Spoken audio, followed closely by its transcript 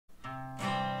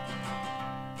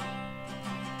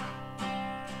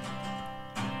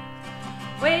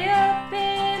way up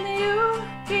in the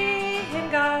UP in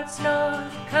God's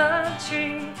North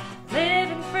Country,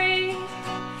 living free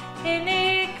in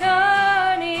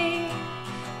Negaunee,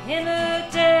 in the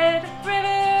dead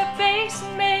River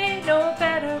Basin, made no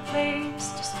better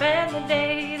place to spend the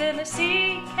day than a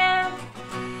Siik camp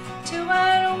to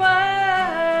unwind,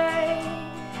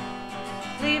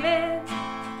 leaving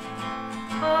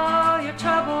all your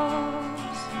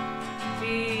troubles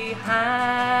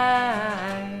behind.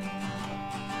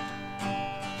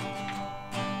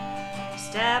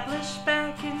 Established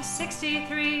back in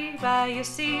 '63 by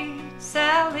Jussie and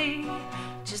Sally,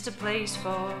 just a place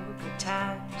for good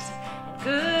times and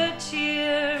good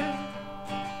cheer.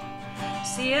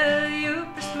 See a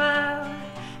Yooper smile,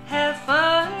 have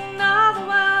fun all the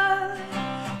while.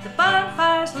 The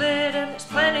bonfire's lit and there's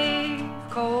plenty of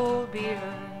cold beer.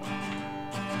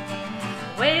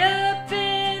 Way up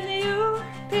in the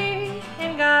UP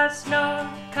in God's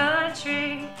North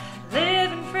Country,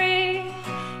 living free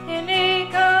in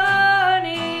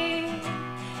Negaunee,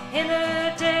 in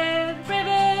the dead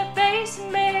River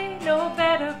Basin, made no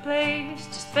better place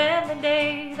to spend the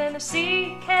day than a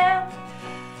Siik camp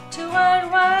to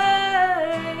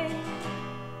unwind,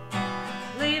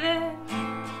 leaving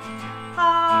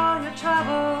all your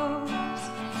troubles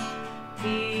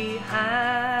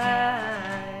behind.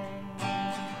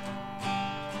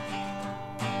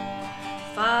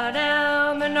 Far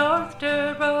down the North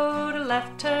Dirt Road, a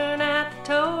left turn at the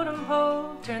totem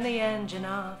pole. Turn the engine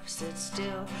off, sit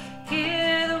still,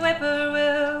 hear the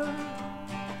whippoorwill.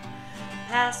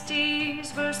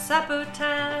 Pasties for supper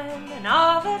time, and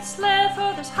all that's left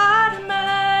for this heart of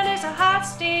mine is a hot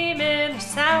steaming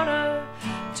sauna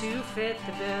to fit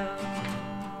the bill.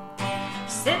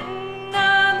 Sitting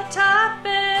on the top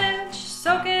bench,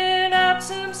 soaking up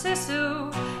some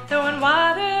SISU, throwing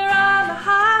water on the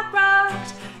hot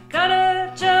rocks.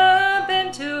 Gonna jump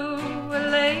into a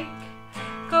lake,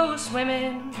 go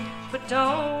swimming, but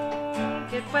don't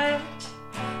get wet.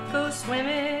 Go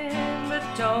swimming, but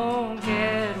don't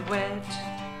get wet.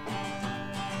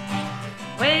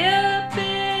 Way